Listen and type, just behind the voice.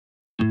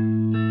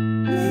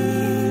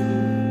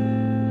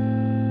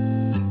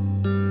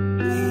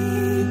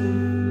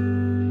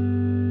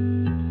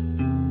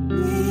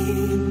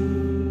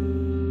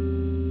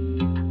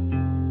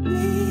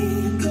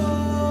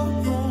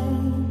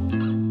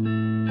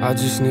I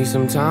just need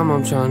some time,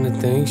 I'm trying to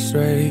think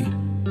straight.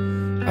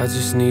 I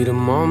just need a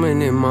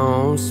moment in my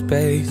own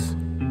space.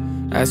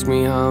 Ask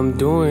me how I'm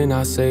doing,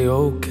 I say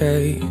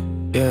okay,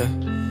 yeah.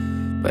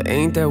 But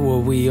ain't that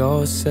what we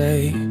all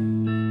say?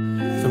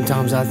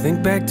 Sometimes I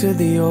think back to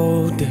the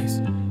old days,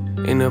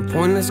 in the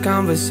pointless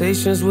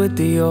conversations with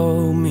the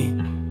old me,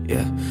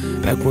 yeah.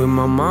 Back when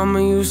my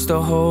mama used to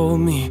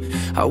hold me,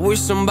 I wish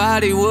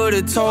somebody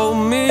would've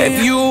told me,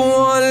 if you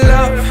want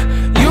love,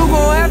 you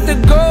gon' have to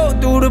go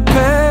through the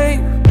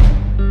pain.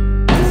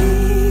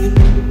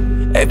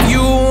 If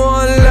you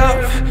want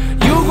love,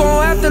 you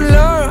gon' have to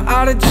learn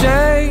how to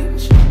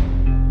change.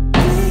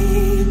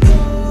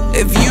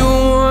 If you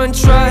want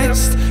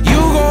trust, you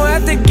gon'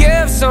 have to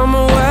give some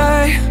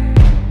away.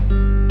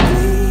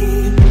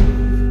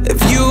 If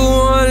you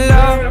want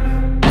love,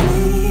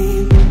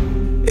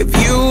 if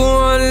you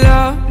want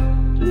love,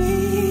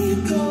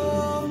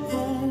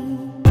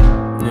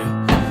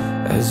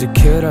 yeah. As a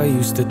kid I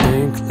used to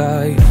think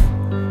life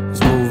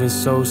was moving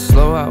so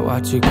slow, I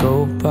watch it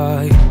go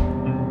by.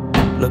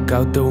 Look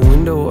out the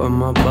window of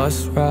my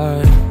bus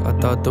ride, I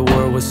thought the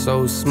world was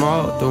so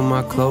small through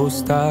my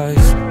closed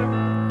eyes.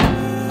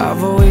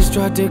 I've always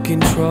tried to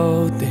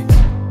control things,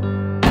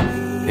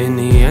 in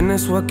the end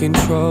that's what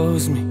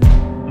controls me.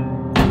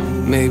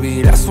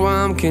 Maybe that's why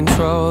I'm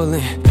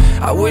controlling.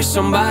 I wish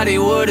somebody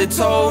would've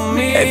told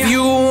me, if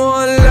you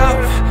want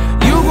love,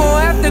 you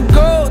gon' have to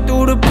go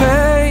through the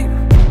pain.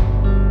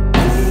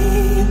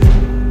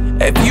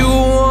 If you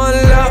want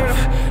love,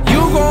 you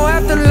gon'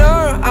 have to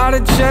learn how to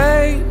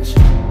change.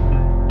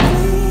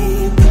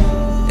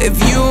 If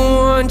you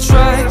want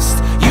trust,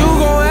 you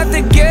gon' have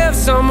to give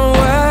some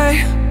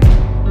away.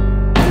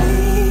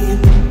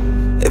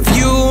 If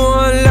you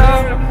want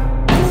love,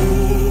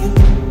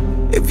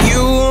 if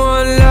you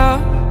want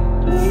love.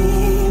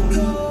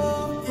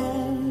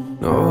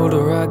 The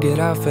older I get,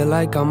 I feel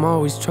like I'm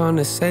always trying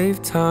to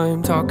save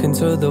time, talking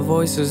to the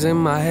voices in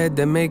my head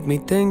that make me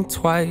think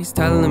twice,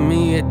 telling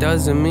me it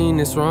doesn't mean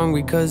it's wrong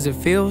because it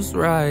feels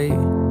right.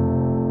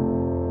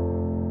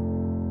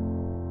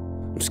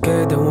 I'm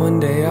scared that one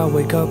day I'll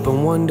wake up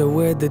and wonder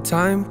where'd the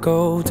time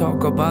go.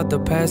 Talk about the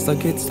past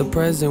like it's the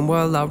present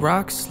while I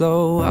rock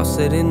slow. I'll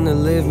sit in the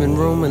living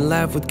room and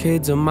laugh with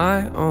kids of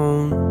my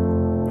own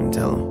and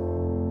tell them,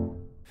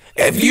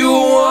 if you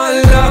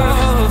want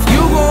love, you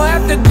gon'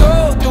 have to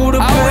go through the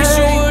pain. I wish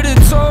you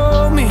would've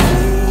told me,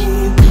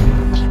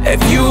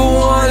 if you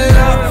want